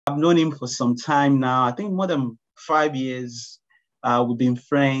I've known him for some time now. I think more than 5 years. We've been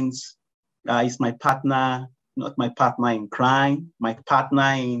friends. He's my partner, not my partner in crime, my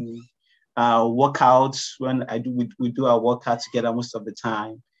partner in workouts. When we do our workout together most of the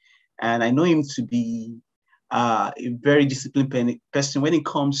time. And I know him to be a very disciplined person when it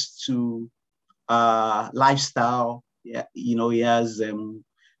comes to lifestyle. Yeah, he has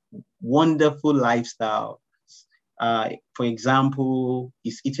wonderful lifestyle. For example,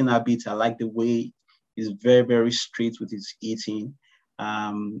 his eating habits, I like the way he's very, very straight with his eating.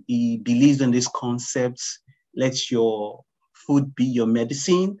 He believes in this concept: let your food be your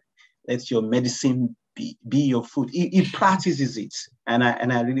medicine, let your medicine be your food. He practices it, and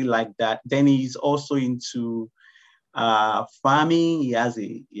I really like that. Then he's also into farming. He has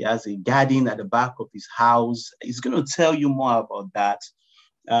a garden at the back of his house. He's going to tell you more about that.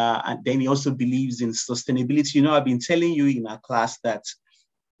 And then he also believes in sustainability. I've been telling you in our class that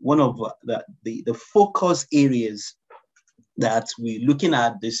one of the focus areas that we're looking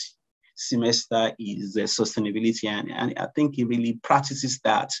at this semester is sustainability, and I think he really practices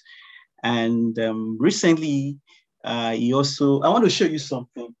that. And recently, he also, I want to show you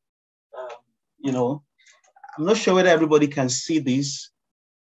something. I'm not sure whether everybody can see this.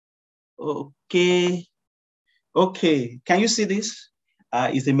 Okay, can you see this?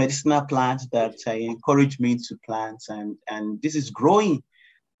 It's a medicinal plant that encouraged me to plant, and this is growing.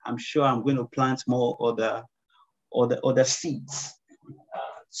 I'm sure I'm going to plant more other seeds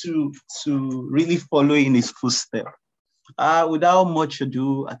to really follow in his footsteps. Without much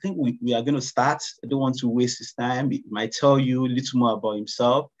ado, I think we are going to start. I don't want to waste his time. He might tell you a little more about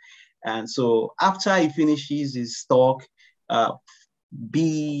himself. And so after he finishes his talk,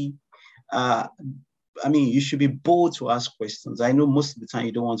 you should be bold to ask questions. I know most of the time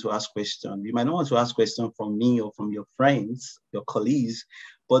you don't want to ask questions. You might not want to ask questions from me or from your friends, your colleagues,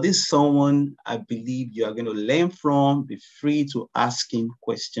 but this is someone I believe you are going to learn from. Be free to ask him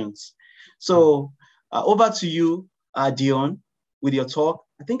questions. So over to you, Deon, with your talk.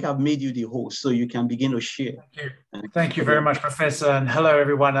 I think I've made you the host, so you can begin to share. Thank you. Thank you very much, Professor, and hello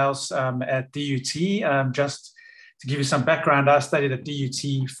everyone else at DUT. Just to give you some background, I studied at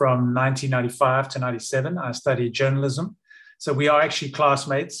DUT from 1995 to 97. I studied journalism. So we are actually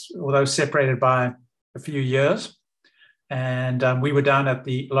classmates, although separated by a few years. And we were down at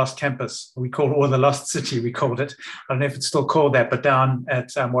the Lost Campus. We called it, or the Lost City, we called it. I don't know if it's still called that, but down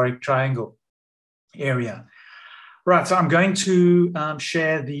at Warwick Triangle area. Right, so I'm going to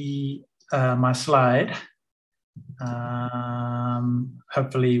share my slide.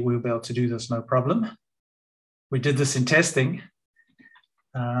 Hopefully we'll be able to do this, no problem. We did this in testing.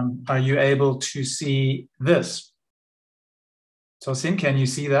 Are you able to see this? Tosin, can you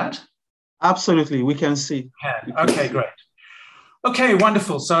see that? Absolutely, we can see. Okay, great. Okay,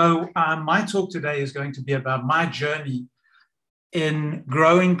 wonderful. So my talk today is going to be about my journey in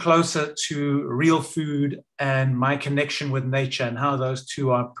growing closer to real food and my connection with nature and how those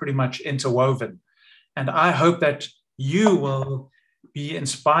two are pretty much interwoven. And I hope that you will be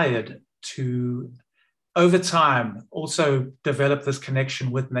inspired to, over time, also develop this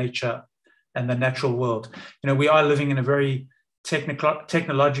connection with nature and the natural world. We are living in a very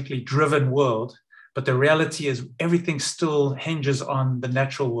technologically driven world, but the reality is everything still hinges on the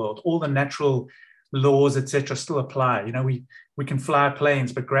natural world. All the natural laws, etc., still apply. We can fly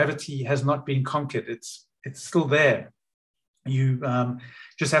planes, but gravity has not been conquered. It's still there. You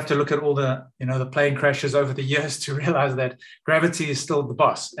just have to look at all the the plane crashes over the years to realize that gravity is still the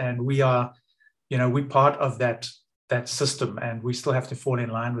boss, and we are, we're part of that system, and we still have to fall in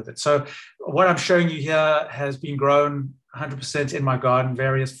line with it. So what I'm showing you here has been grown 100% in my garden.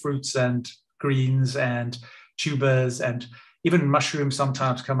 Various fruits and greens and tubers and even mushrooms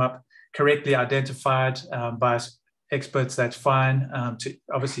sometimes come up, correctly identified by experts. That's fine.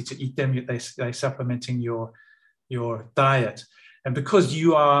 Obviously to eat them, they're supplementing your diet. And because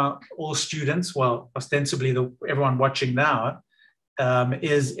you are all students, well, ostensibly everyone watching now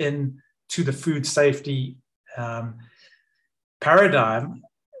is into the food safety paradigm.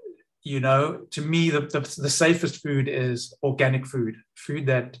 To me, the safest food is organic food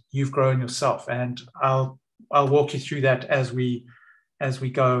that you've grown yourself. And I'll walk you through that as we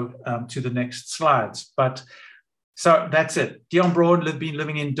go to the next slides. But so that's it. Deon Braun, been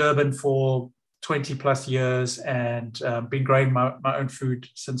living in Durban for 20 plus years and been growing my own food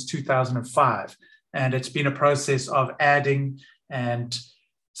since 2005. And it's been a process of adding and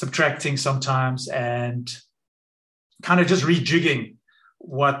subtracting sometimes and kind of just rejigging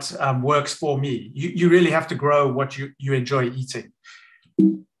what works for me. You really have to grow what you enjoy eating.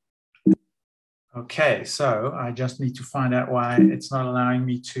 Okay, so I just need to find out why it's not allowing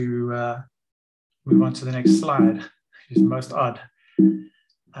me to move on to the next slide, which is most odd.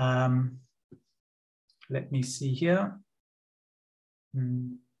 Let me see here.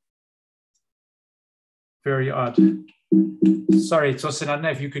 Very odd. Sorry, Tosin, I don't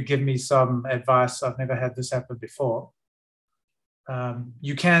know if you could give me some advice. I've never had this happen before.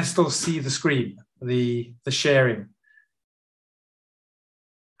 You can still see the screen, the sharing.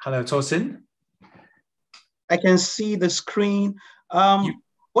 Hello, Tosin. I can see the screen. You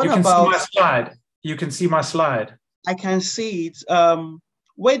can see my slide. You can see my slide. I can see it.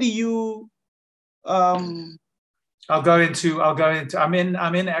 Where do you? I'll go into. I'm in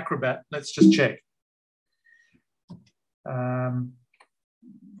Acrobat. Let's just check. Yeah,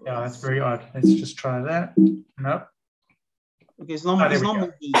 that's very odd. Let's just try that. No. Okay, it's not. It's not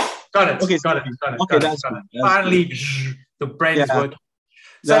moving. Got it. Okay, got it. Okay, that's good. Finally, the brain is working.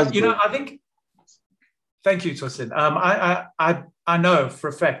 So I think. Thank you, Tosin. I know for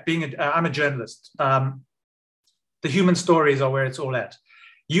a fact, I'm a journalist. The human stories are where it's all at.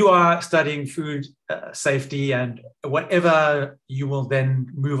 You are studying food safety and whatever you will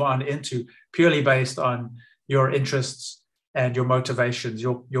then move on into, purely based on your interests and your motivations,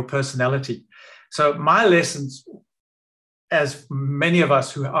 your personality. So my lessons, as many of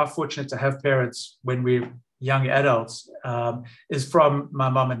us who are fortunate to have parents when we're young adults, is from my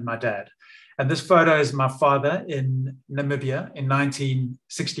mom and my dad. And this photo is my father in Namibia in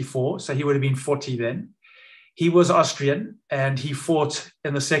 1964. So he would have been 40 then. He was Austrian and he fought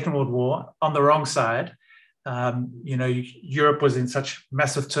in the Second World War on the wrong side. Europe was in such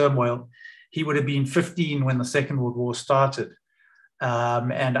massive turmoil. He would have been 15 when the Second World War started.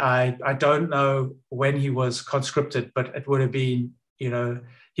 And I don't know when he was conscripted, but it would have been, he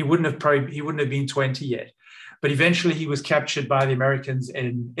wouldn't have been 20 yet. But eventually he was captured by the Americans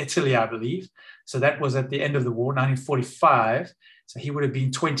in Italy, I believe. So that was at the end of the war, 1945. So he would have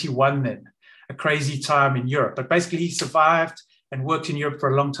been 21 then, a crazy time in Europe. But basically he survived and worked in Europe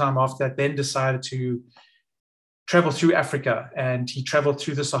for a long time after that, then decided to travel through Africa. And he traveled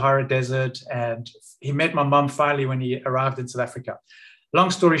through the Sahara Desert. And he met my mum finally when he arrived in South Africa.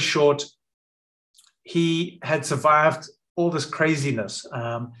 Long story short, he had survived all this craziness.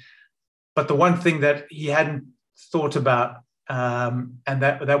 But the one thing that he hadn't thought about, and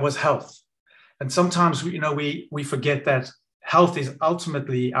that was health. And sometimes we forget that health is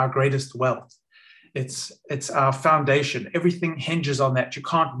ultimately our greatest wealth. It's our foundation. Everything hinges on that. You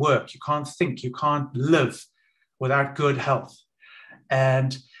can't work, you can't think, you can't live without good health.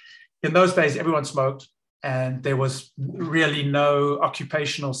 And in those days, everyone smoked, and there was really no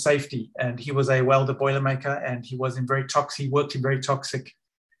occupational safety. And he was a welder boilermaker, and he worked in very toxic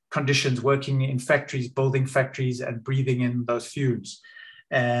conditions, working in factories, building factories and breathing in those fumes.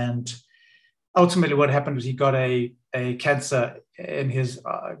 And ultimately what happened was he got a cancer in his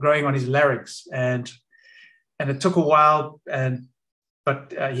growing on his larynx, and it took a while,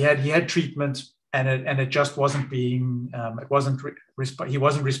 but he had treatment, and it just wasn't being he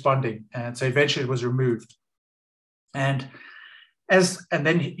wasn't responding, and so eventually it was removed. And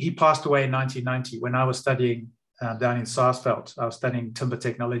then he passed away in 1990 when I was studying down in Sarsveld. I was studying timber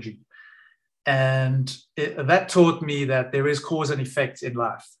technology. And that taught me that there is cause and effect in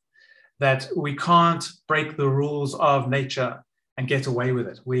life, that we can't break the rules of nature and get away with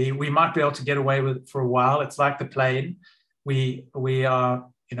it. We might be able to get away with it for a while. It's like the plane. We are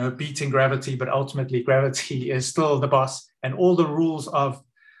beating gravity, but ultimately gravity is still the boss. And all the rules of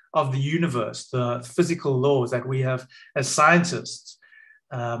the universe, the physical laws that we have as scientists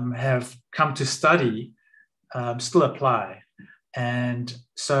have come to study, still apply. And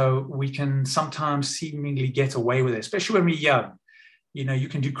so we can sometimes seemingly get away with it, especially when we're young. You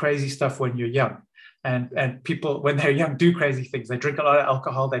can do crazy stuff when you're young, and people, when they're young, do crazy things. They drink a lot of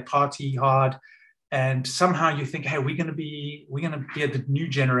alcohol, they party hard, and somehow you think, hey, we're going to be the new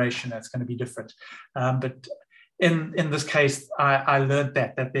generation that's going to be different. But in this case, I learned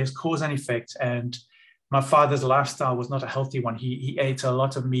that there's cause and effect. And my father's lifestyle was not a healthy one. He ate a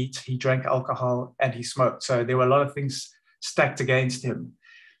lot of meat, he drank alcohol, and he smoked. So there were a lot of things stacked against him.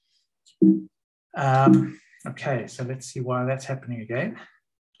 Okay, so let's see why that's happening again.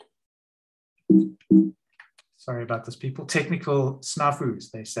 Sorry about this, people. Technical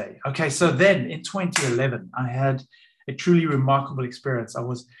snafus, they say. Okay, so then in 2011, I had a truly remarkable experience. I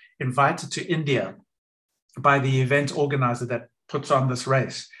was invited to India by the event organizer that puts on this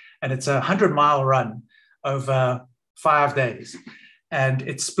race. And it's a 100-mile run over 5 days. And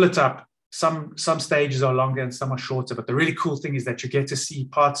it's split up. Some stages are longer and some are shorter. But the really cool thing is that you get to see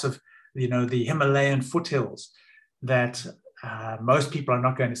parts of the Himalayan foothills that most people are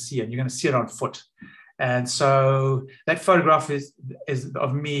not going to see it. You're going to see it on foot. And so that photograph is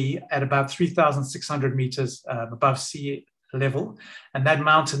of me at about 3,600 meters above sea level. And that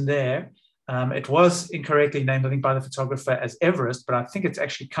mountain there, it was incorrectly named, I think, by the photographer as Everest, but I think it's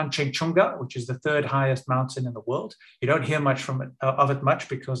actually Kanchenjunga, which is the third highest mountain in the world. You don't hear much of it much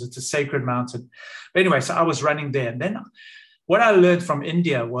because it's a sacred mountain. But anyway, so I was running there. And then what I learned from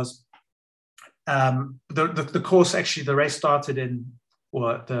India was the course, actually, the race started in,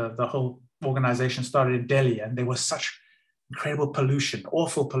 or the whole organization started in Delhi, and there was such incredible pollution,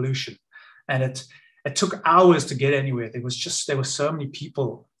 awful pollution. And it took hours to get anywhere. There were so many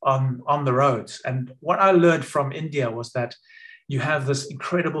people on the roads. And what I learned from India was that you have this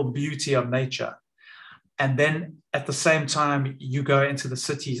incredible beauty of nature. And then at the same time, you go into the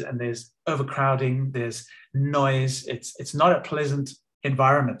cities and there's overcrowding, there's noise. It's not a pleasant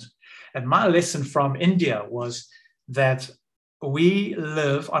environment. And my lesson from India was that we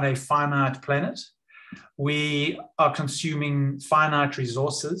live on a finite planet. We are consuming finite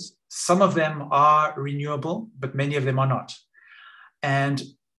resources. Some of them are renewable, but many of them are not. And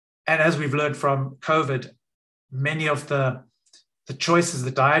as we've learned from COVID, many of the choices,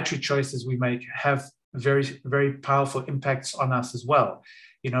 the dietary choices we make have very, very powerful impacts on us as well.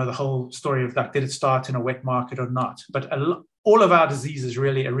 You know, the whole story of that, did it start in a wet market or not? But all of our diseases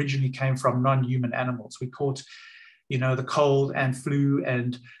really originally came from non-human animals. We caught, you know, the cold and flu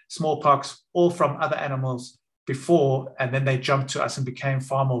and smallpox all from other animals before, and then they jumped to us and became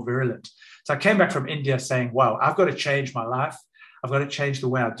far more virulent. So I came back from India saying, wow, I've got to change my life. I've got to change the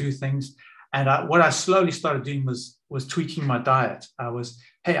way I do things. And what I slowly started doing was tweaking my diet. I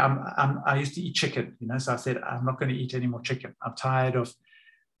used to eat chicken, you know, so I said, I'm not going to eat any more chicken. I'm tired of,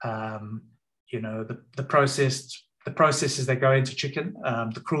 you know, the processes that go into chicken,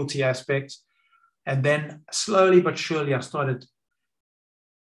 the cruelty aspect. And then slowly but surely, I started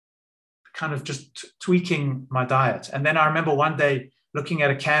kind of just tweaking my diet. And then I remember one day looking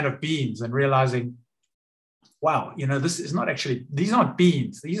at a can of beans and realizing, wow, you know, these aren't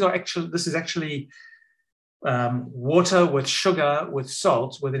beans. This is actually water with sugar, with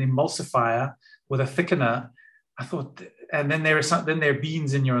salt, with an emulsifier, with a thickener. I thought, and then there are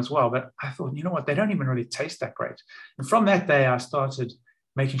beans in here as well. But I thought, you know what, they don't even really taste that great. And from that day, I started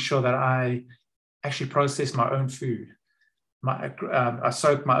making sure that I actually process my own food. I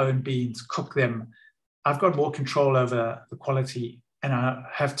soak my own beans, cook them. I've got more control over the quality, and I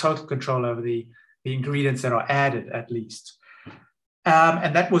have total control over the ingredients that are added, at least.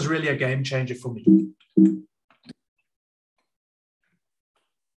 And that was really a game changer for me.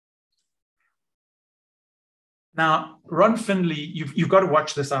 Now, Ron Finley, you've got to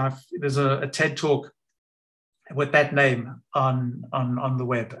watch this. There's a TED Talk with that name on the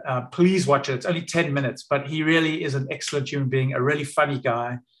web. Please watch it. It's only 10 minutes, but he really is an excellent human being, a really funny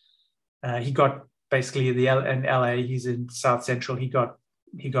guy. He got basically in LA, he's in South Central. He got,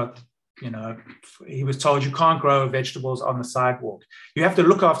 you know, he was told you can't grow vegetables on the sidewalk. You have to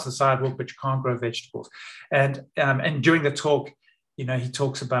look after the sidewalk, but you can't grow vegetables. And during the talk, you know, he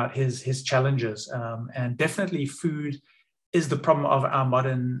talks about his challenges. And definitely food is the problem of our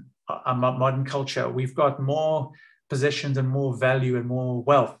modern culture. We've got more possessions and more value and more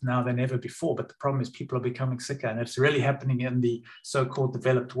wealth now than ever before. But the problem is people are becoming sicker, and it's really happening in the so-called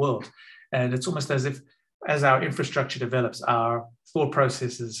developed world. And it's almost as if, as our infrastructure develops, our thought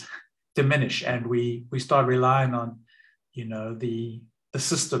processes diminish, and we start relying on, you know, the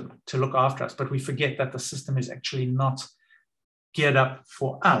system to look after us. But we forget that the system is actually not geared up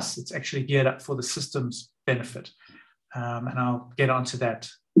for us. It's actually geared up for the system's benefit. And I'll get onto that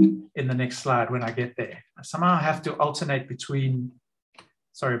in the next slide when I get there. Somehow I have to alternate between,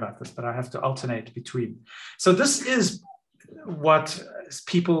 sorry about this, but I have to alternate between. So this is what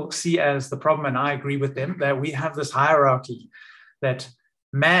people see as the problem, and I agree with them, that we have this hierarchy that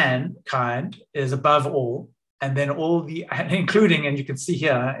mankind is above all, and then all the, including, and you can see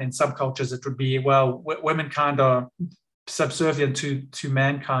here in some cultures, it would be, well, womankind are subservient to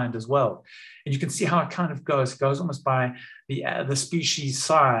mankind as well. And you can see how it kind of goes. It goes almost by the species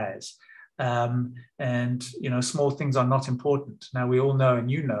size. And, you know, small things are not important. Now, we all know, and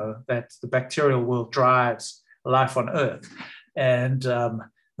you know, that the bacterial world drives life on Earth. And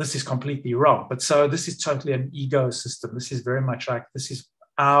this is completely wrong. But so this is totally an ecosystem. This is very much like, this is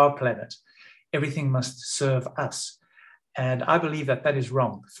our planet. Everything must serve us. And I believe that that is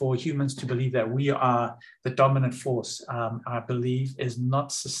wrong. For humans to believe that we are the dominant force, I believe is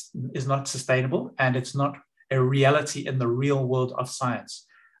not sustainable, and it's not a reality in the real world of science.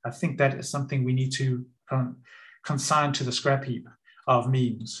 I think that is something we need to consign to the scrap heap of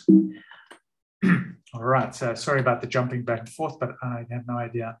memes. All right, so sorry about the jumping back and forth, but I have no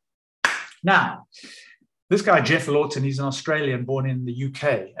idea. Now, this guy, Jeff Lawton, he's an Australian born in the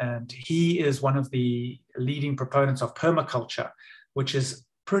UK, and he is one of the leading proponents of permaculture, which is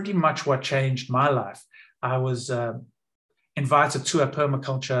pretty much what changed my life. I was invited to a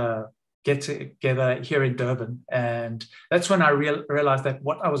permaculture get-together here in Durban, and that's when I realized that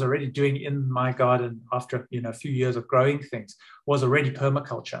what I was already doing in my garden after a few years of growing things was already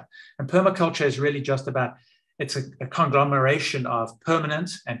permaculture. And permaculture is really just about, it's a conglomeration of permanent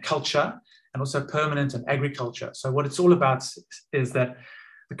and culture, and also permanent and agriculture. So what it's all about is that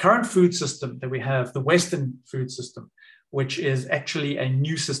the current food system that we have, the Western food system, which is actually a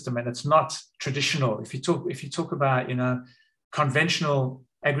new system, and it's not traditional. If you talk about conventional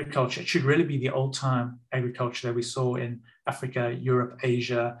agriculture, it should really be the old-time agriculture that we saw in Africa, Europe,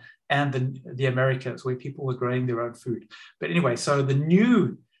 Asia, and the Americas, where people were growing their own food. But anyway, so the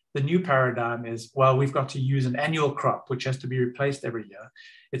new paradigm is, well, we've got to use an annual crop, which has to be replaced every year.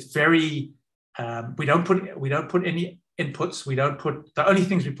 It's very we don't put any inputs. The only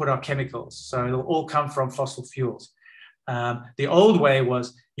things we put are chemicals. So it'll all come from fossil fuels. The old way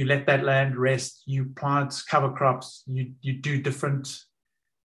was you let that land rest, you plant cover crops, you do different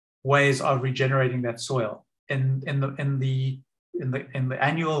ways of regenerating that soil. In the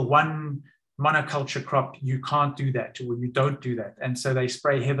annual one monoculture crop, you can't do that, or you don't do that, and so they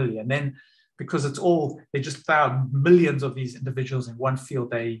spray heavily. And then because they just found millions of these individuals in one field,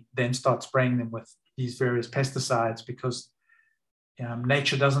 they then start spraying them with these various pesticides because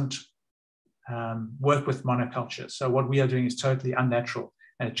nature doesn't work with monoculture. So what we are doing is totally unnatural,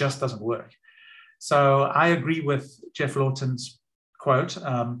 and it just doesn't work. So I agree with Jeff Lawton's quote.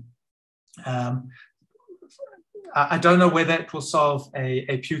 I don't know whether it will solve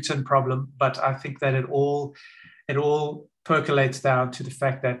a Putin problem, but I think that it all percolates down to the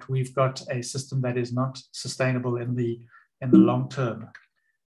fact that we've got a system that is not sustainable in the long term,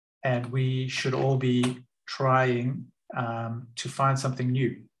 and we should all be trying to find something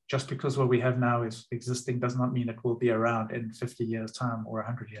new. Just because what we have now is existing does not mean it will be around in 50 years' time or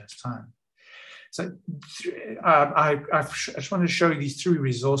 100 years' time. So I just wanted to show you these three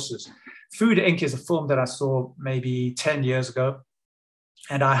resources. Food Inc. is a film that I saw maybe 10 years ago,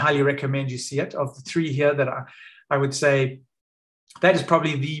 and I highly recommend you see it. Of the three here, that I would say that is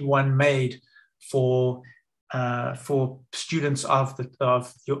probably the one made for students of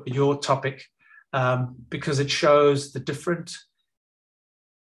your topic, because it shows the different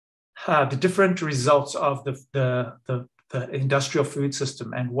results of the industrial food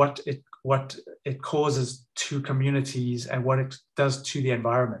system and what it causes to communities and what it does to the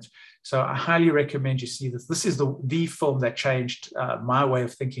environment. So I highly recommend you see this. This is the film that changed my way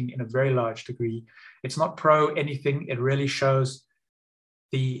of thinking in a very large degree. It's not pro anything. It really shows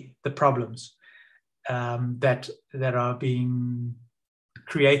the problems that are being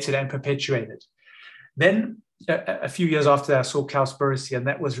created and perpetuated. Then a few years after that, I saw Cowspiracy, and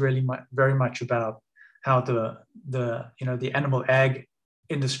that was really very much about how the animal ag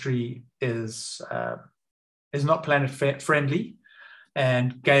industry is not planet friendly,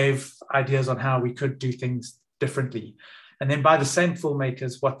 and gave ideas on how we could do things differently. And then by the same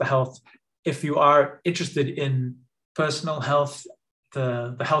filmmakers, What the Health, if you are interested in personal health,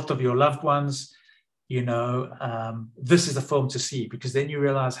 the health of your loved ones, this is the film to see, because then you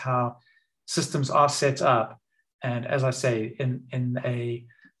realize how systems are set up. And as I say, in a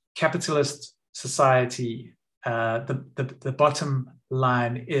capitalist society, the bottom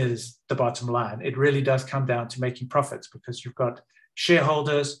line is the bottom line. It really does come down to making profits, because you've got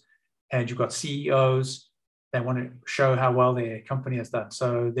shareholders and you've got CEOs that want to show how well their company has done.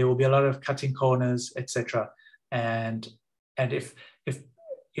 So there will be a lot of cutting corners, etc. And if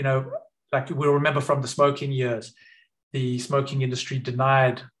like we'll remember from the smoking years, the smoking industry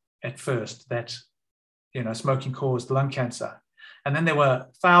denied at first that smoking caused lung cancer. And then there were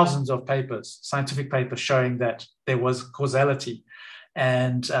thousands of papers, scientific papers, showing that there was causality.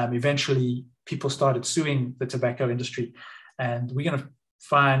 And eventually people started suing the tobacco industry. And we're going to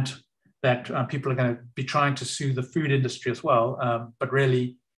find that people are going to be trying to sue the food industry as well. But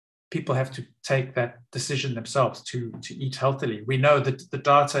really, people have to take that decision themselves to eat healthily. We know that the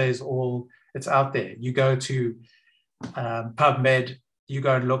data is it's out there. You go to PubMed, you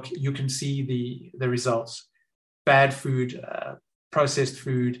go and look, you can see the results. Bad food, processed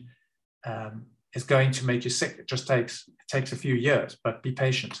food is going to make you sick. It just takes a few years, but be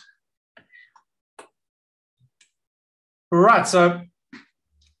patient. All right, so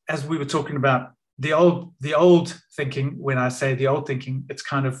as we were talking about the old thinking, when I say the old thinking, it's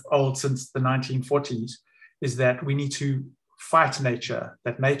kind of old since the 1940s, is that we need to fight nature,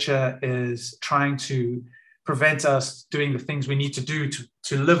 that nature is trying to prevent us doing the things we need to do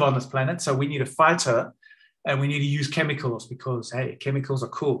to live on this planet. So we need to fight her, and we need to use chemicals because, hey, chemicals are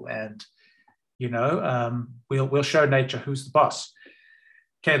cool. And, you know, we'll show nature who's the boss.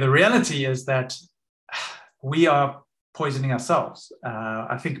 Okay, the reality is that we are poisoning ourselves.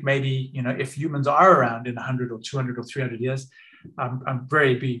 I think maybe, you know, if humans are around in 100 or 200 or 300 years, I'm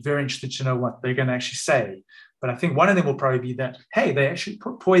very interested to know what they're going to actually say. But I think one of them will probably be that, hey, they actually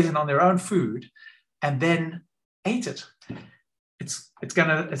put poison on their own food and then ate it. It's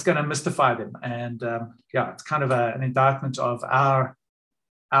gonna mystify them. And yeah, it's kind of an indictment of our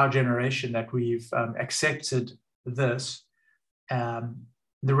generation that we've accepted this. The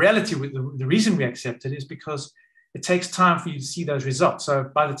reality, the reason we accept it is because it takes time for you to see those results.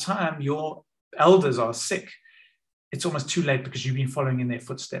 So by the time your elders are sick, it's almost too late because you've been following in their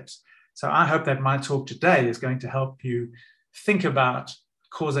footsteps. So I hope that my talk today is going to help you think about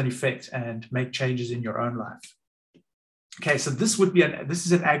cause and effect and make changes in your own life. Okay, so this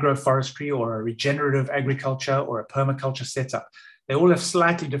is an agroforestry or a regenerative agriculture or a permaculture setup. They all have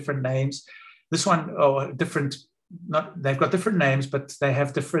slightly different names. This one, or different, they've got different names, but they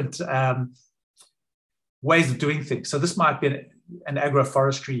have different ways of doing things. So this might be an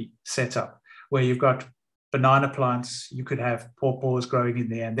agroforestry setup where you've got banana plants, you could have pawpaws growing in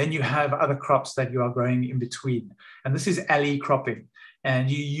there, and then you have other crops that you are growing in between. And this is alley cropping,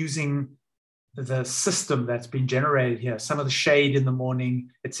 and you're using the system that's been generated here, some of the shade in the morning,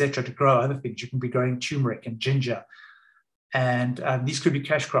 etc., to grow other things. You can be growing turmeric and ginger, and these could be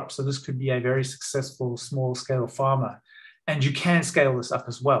cash crops. So this could be a very successful small-scale farmer, and you can scale this up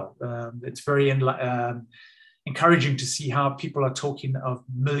as well. It's very encouraging to see how people are talking of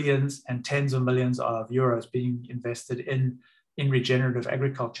millions and tens of millions of euros being invested in regenerative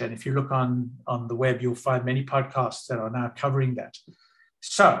agriculture. And if you look on the web, you'll find many podcasts that are now covering that.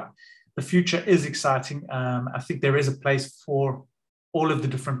 So the future is exciting. I think there is a place for all of the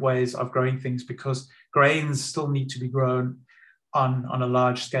different ways of growing things because grains still need to be grown on a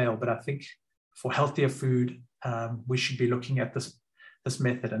large scale. But I think for healthier food, we should be looking at this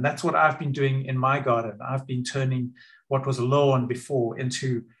method. And that's what I've been doing in my garden. I've been turning what was a lawn before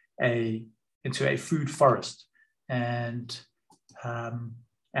into a food forest. And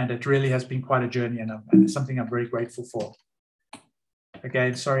it really has been quite a journey, and it's something I'm very grateful for.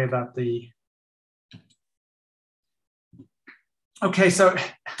 Again, sorry about the... Okay, so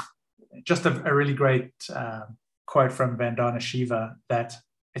just a really great quote from Vandana Shiva that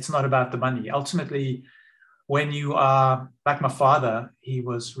it's not about the money. Ultimately, when you are, like my father, he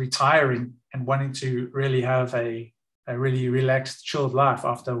was retiring and wanting to really have a really relaxed, chilled life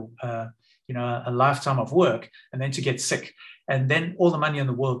after a lifetime of work, and then to get sick. And then all the money in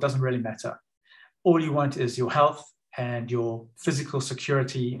the world doesn't really matter. All you want is your health and your physical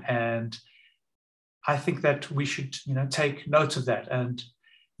security. And I think that we should, take note of that. And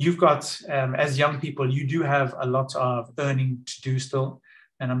you've got, as young people, you do have a lot of earning to do still.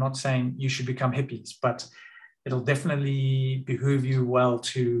 And I'm not saying you should become hippies, but it'll definitely behoove you well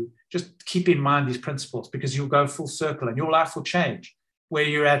to just keep in mind these principles, because you'll go full circle and your life will change. Where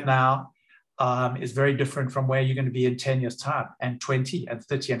you're at now is very different from where you're going to be in 10 years' time, and 20 and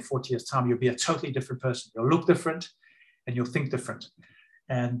 30 and 40 years' time. You'll be a totally different person. You'll look different and you'll think different.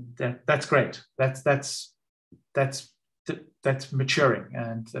 And that's great. That's maturing,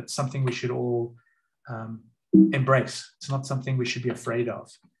 and that's something we should all embrace. It's not something we should be afraid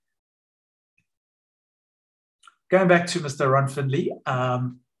of. Going back to Mr. Ron Finley,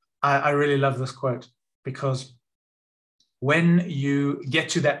 I really love this quote, because when you get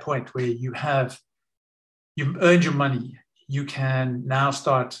to that point where you've earned your money, you can now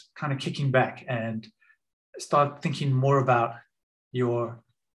start kind of kicking back and start thinking more about your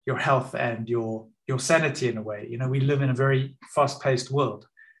health and your sanity in a way. We live in a very fast-paced world,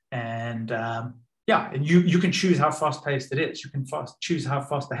 and and you can choose how fast-paced it is. You can choose how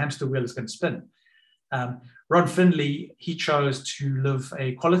fast the hamster wheel is going to spin. Ron Finley, he chose to live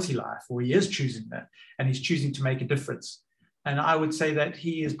a quality life, or he is choosing that, and he's choosing to make a difference. And I would say that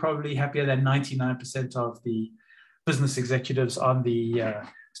he is probably happier than 99% of the business executives on the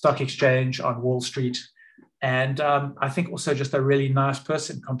stock exchange, on Wall Street. And I think also just a really nice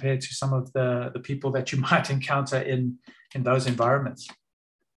person compared to some of the people that you might encounter in those environments.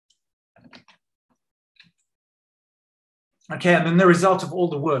 Okay, and then the result of all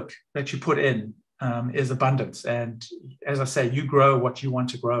the work that you put in is abundance. And as I say, you grow what you want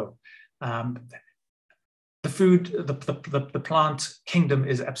to grow. The food, the plant kingdom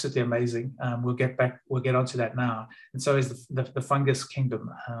is absolutely amazing. We'll get onto that now. And so is the fungus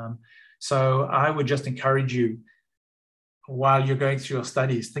kingdom. So I would just encourage you, while you're going through your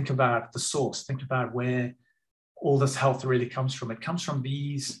studies, think about the source, think about where all this health really comes from. It comes from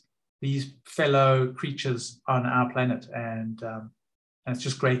these fellow creatures on our planet, and it's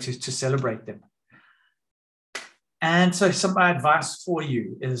just great to celebrate them. And so some of my advice for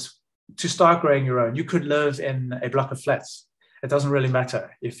you is to start growing your own. You could live in a block of flats. It doesn't really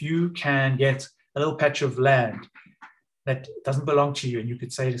matter. If you can get a little patch of land that doesn't belong to you, and you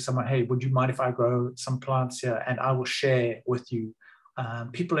could say to someone, hey, would you mind if I grow some plants here and I will share with you?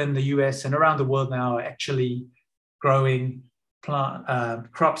 People in the US and around the world now are actually growing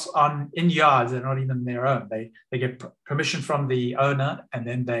crops in yards that are not even their own. They get permission from the owner, and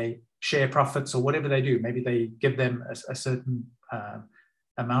then they share profits or whatever they do. Maybe they give them a certain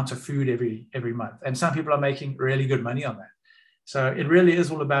amount of food every month. And some people are making really good money on that. So it really is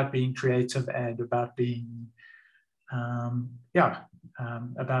all about being creative and about being,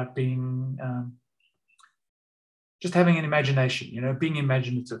 just having an imagination, being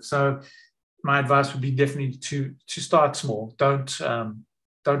imaginative. So my advice would be definitely to start small. Don't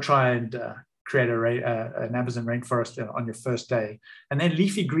try and create an Amazon rainforest on your first day. And then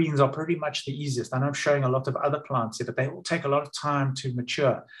leafy greens are pretty much the easiest. I know I'm showing a lot of other plants here, but they all take a lot of time to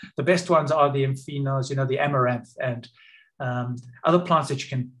mature. The best ones are the amphinos, the amaranth, and other plants that you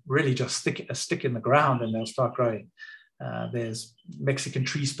can really just stick a stick in the ground and they'll start growing. There's Mexican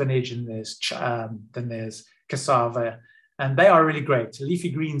tree spinach, and then there's cassava, and they are really great. Leafy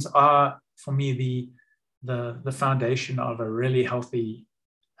greens are, for me, the foundation of a really healthy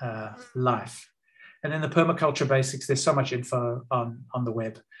life. And then the permaculture basics, there's so much info on the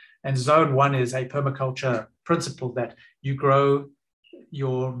web. And zone 1 is a permaculture principle that you grow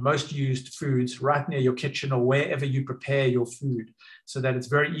your most used foods right near your kitchen or wherever you prepare your food, so that it's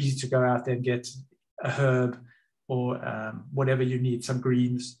very easy to go out there and get a herb or whatever you need, some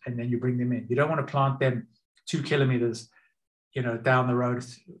greens, and then you bring them in. You don't want to plant them 2 kilometers down the road,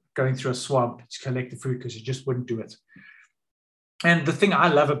 going through a swamp to collect the food, because you just wouldn't do it. And the thing I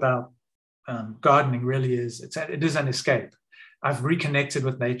love about gardening really is it is an escape. I've reconnected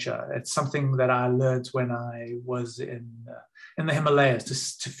with nature. It's something that I learned when I was in the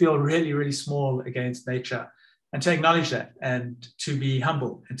Himalayas, to feel really, really small against nature, and to acknowledge that, and to be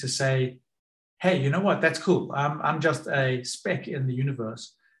humble, and to say, hey, you know what? That's cool. I'm just a speck in the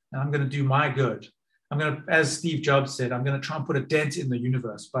universe, and I'm going to do my good. I'm going to, as Steve Jobs said, I'm going to try and put a dent in the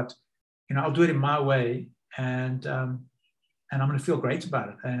universe, but I'll do it in my way, and I'm going to feel great about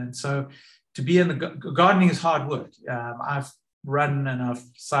it. And so, to be in the gardening is hard work. I've run and I've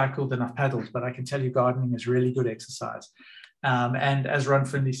cycled and I've paddled, but I can tell you gardening is really good exercise. And as Ron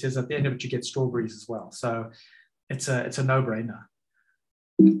Finley says, at the end of it, you get strawberries as well. So it's a no-brainer.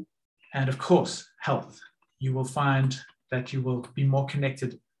 And of course, health. You will find that you will be more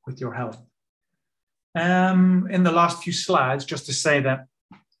connected with your health. In the last few slides, just to say that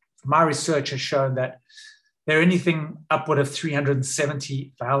my research has shown that there are anything upward of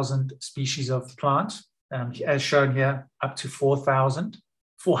 370,000 species of plants, as shown here, up to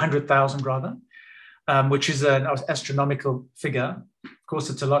 400,000 rather, which is an astronomical figure. Of course,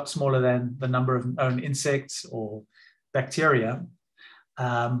 it's a lot smaller than the number of known insects or bacteria.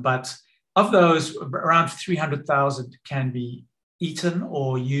 But of those, around 300,000 can be eaten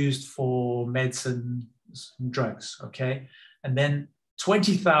or used for medicine and drugs, okay? And then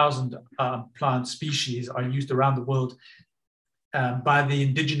 20,000 plant species are used around the world by the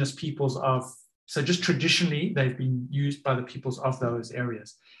indigenous peoples of, so just traditionally, they've been used by the peoples of those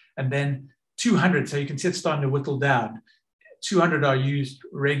areas. And then 200, so you can see it's starting to whittle down, 200 are used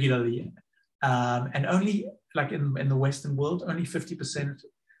regularly. And only, like in the Western world, only 50%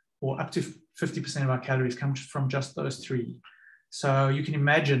 or up to 50% of our calories come from just those 3. So you can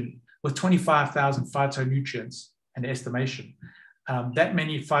imagine with 25,000 phytonutrients, an estimation, that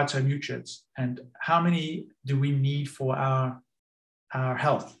many phytonutrients, and how many do we need for our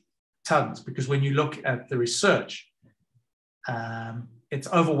health? Tons, because when you look at the research, it's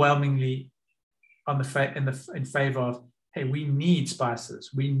overwhelmingly in favor of, hey, we need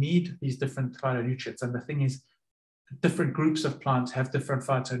spices, we need these different phytonutrients. And the thing is, different groups of plants have different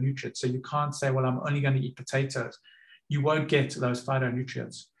phytonutrients. So you can't say, well, I'm only going to eat potatoes. You won't get those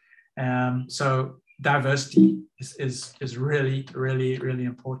phytonutrients. So diversity is really, really, really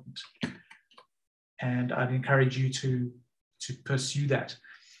important. And I'd encourage you to pursue that.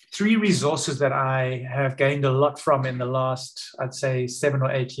 3 resources that I have gained a lot from in the last, I'd say, 7 or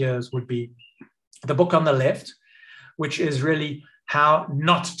 8 years would be the book on the left, which is really how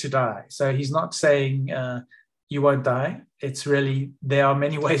not to die. So he's not saying you won't die. It's really, there are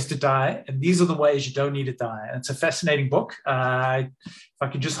many ways to die, and these are the ways you don't need to die. And it's a fascinating book. If I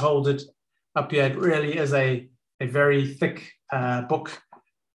could just hold it up here, it really is a a very thick book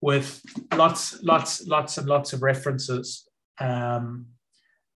with lots and lots of references, and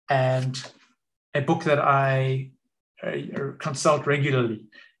a book that I consult regularly.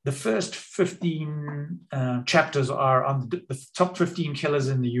 The first 15 chapters are on the top 15 killers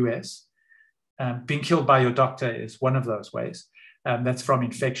in the US. Being killed by your doctor is one of those ways. That's from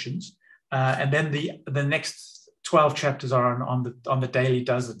infections. And then the next 12 chapters are on the Daily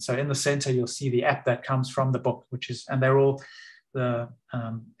Dozen. So in the center, you'll see the app that comes from the book, and they're all the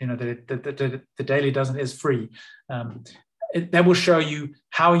Daily Dozen is free. That will show you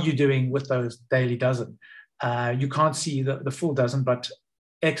how you're doing with those Daily Dozen. You can't see the full dozen, but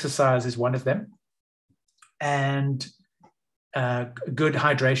exercise is one of them, and good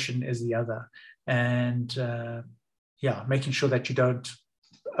hydration is the other. And making sure that you don't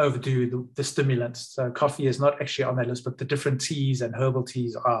overdo the stimulants. So coffee is not actually on that list, but the different teas and herbal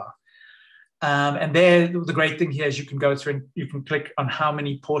teas are. And there, the great thing here is you can go through and you can click on how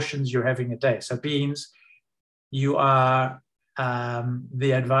many portions you're having a day. So beans, you are,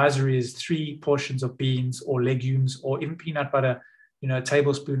 the advisory is 3 portions of beans or legumes, or even peanut butter. A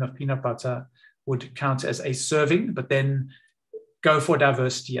tablespoon of peanut butter would count as a serving, but then go for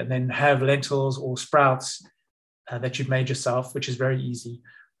diversity and then have lentils or sprouts that you've made yourself, which is very easy.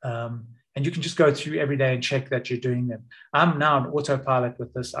 And you can just go through every day and check that you're doing them. I'm now on autopilot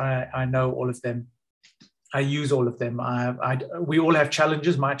with this. I know all of them. I use all of them. We all have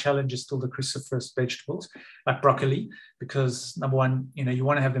challenges. My challenge is still the cruciferous vegetables, like broccoli, because number one, you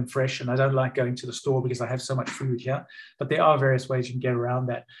want to have them fresh, and I don't like going to the store because I have so much food here. But there are various ways you can get around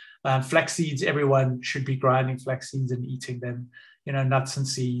that. Flax seeds, everyone should be grinding flax seeds and eating them. Nuts and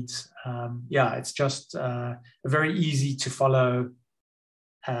seeds. It's just a very easy to follow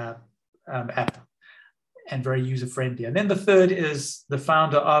app, and very user-friendly. And then the third is the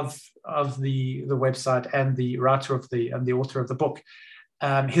founder of the website and the writer of the author of the book.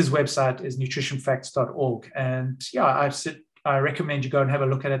 His website is nutritionfacts.org. And I recommend you go and have a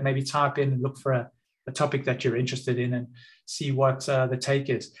look at it, maybe type in and look for a topic that you're interested in and see what the take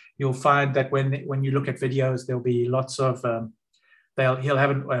is. You'll find that when you look at videos, there'll be lots of, he'll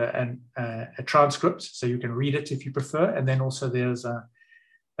have a transcript, so you can read it if you prefer. And then also there's a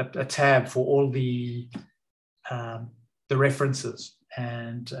tab for all the references.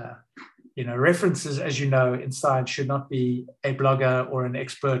 And references, as you know, in science should not be a blogger or an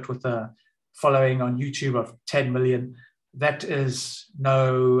expert with a following on YouTube of 10 million. That is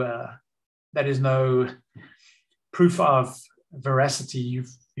no proof of veracity.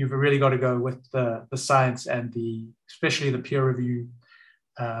 You've really got to go with the science and especially the peer review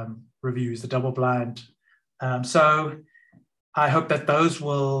reviews, the double blind. So I hope that those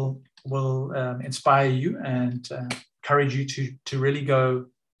will inspire you and encourage you to really go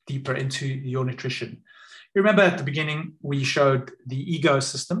deeper into your nutrition. You remember at the beginning, we showed the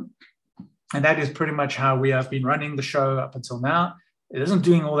ecosystem, and that is pretty much how we have been running the show up until now. It isn't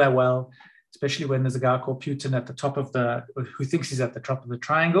doing all that well, especially when there's a guy called Putin at the top who thinks he's at the top of the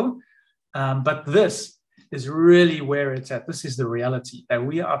triangle. But this is really where it's at. This is the reality, that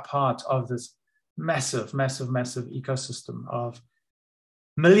we are part of this massive, massive, massive ecosystem of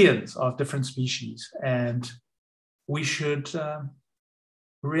millions of different species. And we should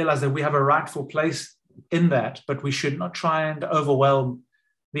realize that we have a rightful place in that, but we should not try and overwhelm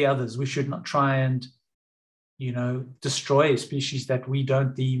the others. We should not try and, destroy species that we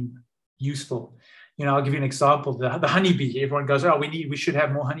don't deem useful. I'll give you an example. The honeybee. Everyone goes, "Oh, we should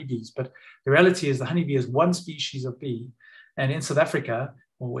have more honeybees." But the reality is the honeybee is one species of bee. And in South Africa,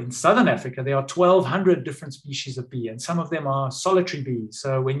 or in Southern Africa, there are 1,200 different species of bee, and some of them are solitary bees.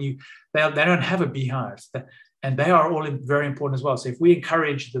 So they don't have a beehive, and they are all very important as well. So if we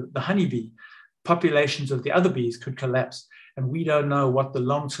encourage the honeybee, populations of the other bees could collapse, and we don't know what the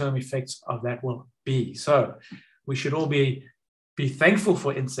long-term effects of that will be. So we should all be thankful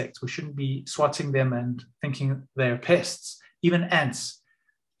for insects. We shouldn't be swatting them and thinking they're pests. Even ants,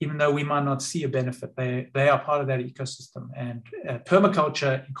 even though we might not see a benefit, they are part of that ecosystem. And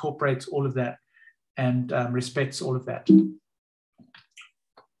permaculture incorporates all of that and respects all of that.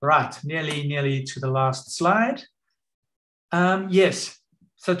 Right, nearly to the last slide. Yes,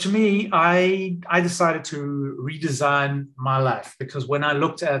 so to me, I decided to redesign my life, because when I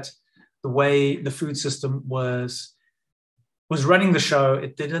looked at the way the food system was running the show,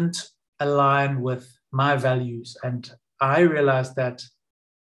 it didn't align with my values. And I realized that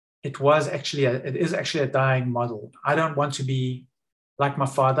it is actually a dying model. I don't want to be like my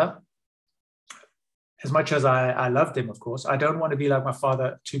father. As much as I loved him, of course, I don't want to be like my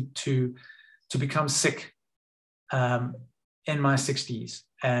father to become sick in my 60s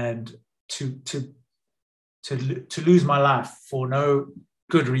and to to lose my life for no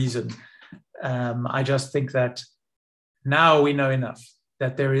good reason. I just think that now we know enough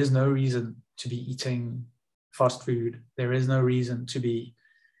that there is no reason to be eating fast food. There is no reason to be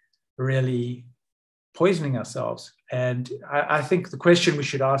really poisoning ourselves. And I think the question we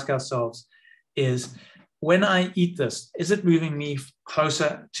should ask ourselves is, when I eat this, is it moving me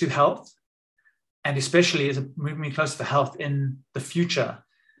closer to health? And especially, is it moving me closer to health in the future?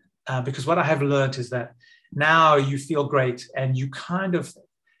 Because what I have learned is that now you feel great and you kind of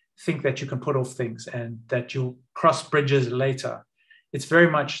think that you can put off things and that you'll cross bridges later. It's very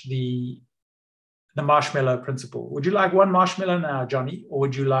much the marshmallow principle. Would you like one marshmallow now, Johnny, or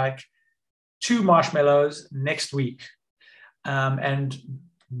would you like 2 marshmallows next week? And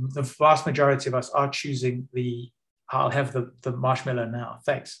the vast majority of us are choosing I'll have the marshmallow now,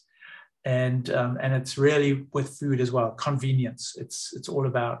 thanks. And it's really with food as well, convenience. It's all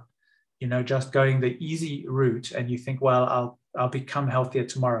about, just going the easy route, and you think, well, I'll become healthier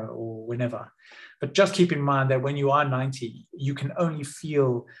tomorrow or whenever. But just keep in mind that when you are 90, you can only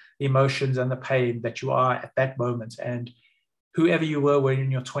feel the emotions and the pain that you are at that moment. And whoever you were when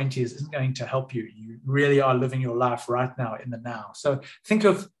in your 20s isn't going to help you. You really are living your life right now in the now. So think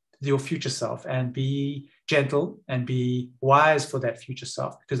of your future self and be gentle and be wise for that future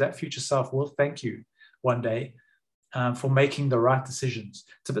self, because that future self will thank you one day for making the right decisions.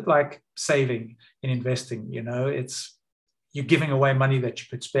 It's a bit like saving and investing. You're giving away money that you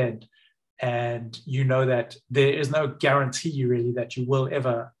could spend, and that there is no guarantee really that you will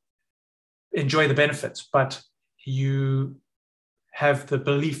ever enjoy the benefits, but you have the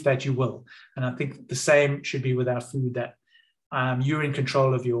belief that you will. And I think the same should be with our food, that you're in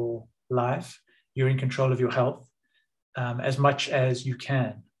control of your life, you're in control of your health as much as you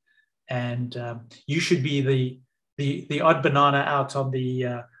can. And you should be the odd banana out on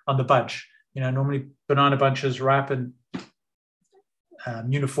the bunch. Normally banana bunches ripen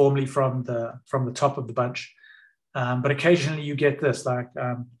uniformly from the top of the bunch, but occasionally you get this.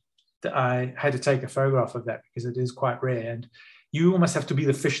 I had to take a photograph of that because it is quite rare, and you almost have to be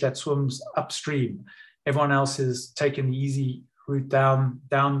the fish that swims upstream. Everyone else is taking the easy route down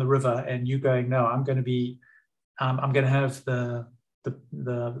the river, and you going, no, I'm going to have the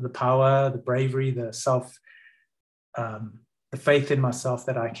power, the bravery, the self, the faith in myself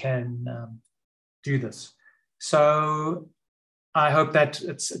that I can do this. So I hope that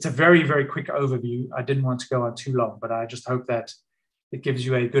it's a very, very quick overview. I didn't want to go on too long, but I just hope that it gives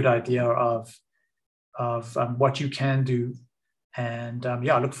you a good idea of what you can do. And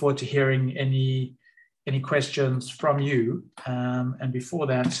I look forward to hearing any questions from you. And before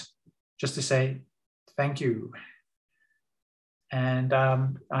that, just to say thank you. And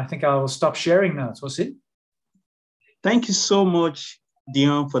I think I'll stop sharing now. So, see. Thank you so much,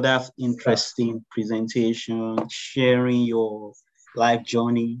 Deon, for that interesting presentation, sharing your life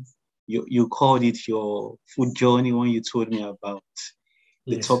journey. You called it your food journey when you told me about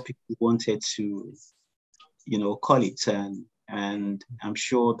the topic you wanted to, call it. And I'm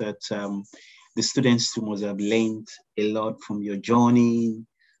sure that the students too must have learned a lot from your journey,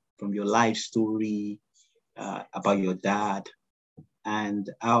 from your life story, about your dad, and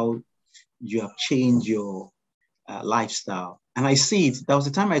how you have changed your lifestyle. And I see it. That was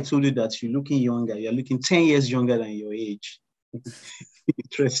the time I told you that you're looking younger. You're looking 10 years younger than your age.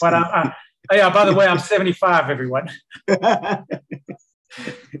 Interesting. But by the way, I'm 75, everyone.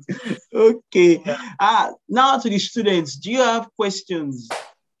 Okay. Now to the students, do you have questions?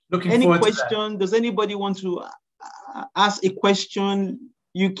 Any question? Does anybody want to ask a question?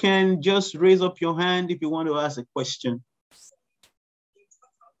 You can just raise up your hand if you want to ask a question.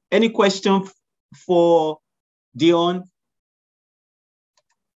 Any question for Deon?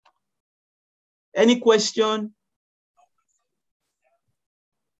 Any question?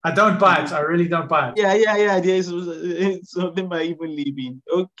 I don't bite. I really don't bite. Yeah. There's something by even leaving.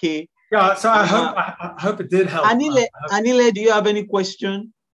 Okay. Yeah. So I hope it did help. Anile, do you have any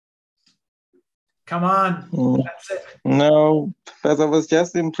question? Come on. That's it. No, first I was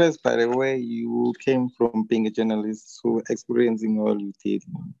just impressed by the way you came from being a journalist to experiencing all you did.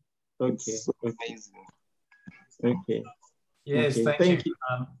 Okay. It's so amazing. Okay. Yes, okay. Thank you.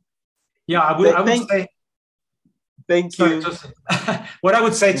 I would say. Thank you. What I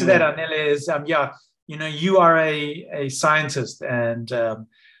would say to that, Anele, is you are a scientist and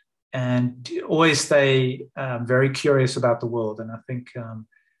always stay very curious about the world, and I think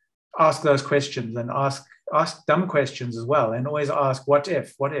ask those questions and ask dumb questions as well, and always ask what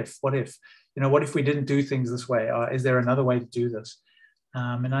if what if we didn't do things this way? Is there another way to do this?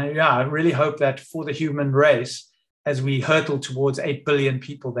 And I really hope that for the human race, as we hurtle towards 8 billion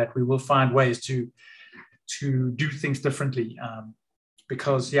people, that we will find ways to to do things differently.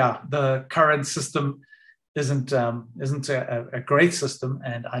 Because the current system isn't a great system,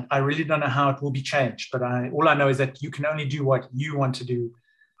 and I really don't know how it will be changed. But all I know is that you can only do what you want to do.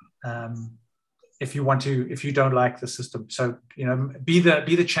 If you don't like the system, so be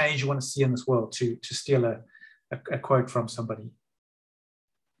the change you want to see in this world. To steal a quote from somebody.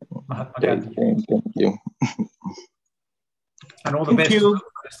 Thank you. And all the best for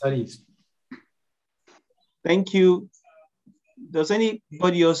studies. Thank you. Does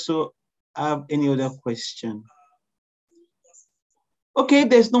anybody also have any other question? Okay,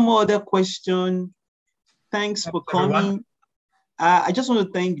 there's no more other question. Thanks for coming. I just want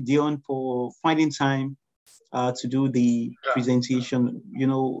to thank Deon for finding time to do the presentation.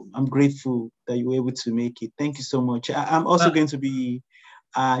 I'm grateful that you were able to make it. Thank you so much. I'm also going to be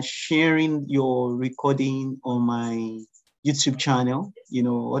sharing your recording on my YouTube channel.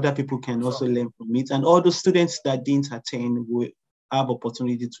 Other people can also learn from it, and all the students that didn't attend will have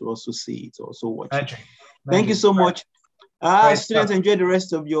opportunity to also see it, also watch it. Thank you so much. Students, enjoy the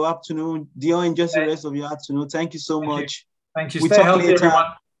rest of your afternoon. Deon, enjoy the rest of your afternoon. Thank you so much. Thank you. We Stay talk healthy, later. everyone.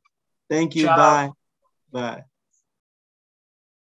 Thank you. Ciao. Bye. Bye.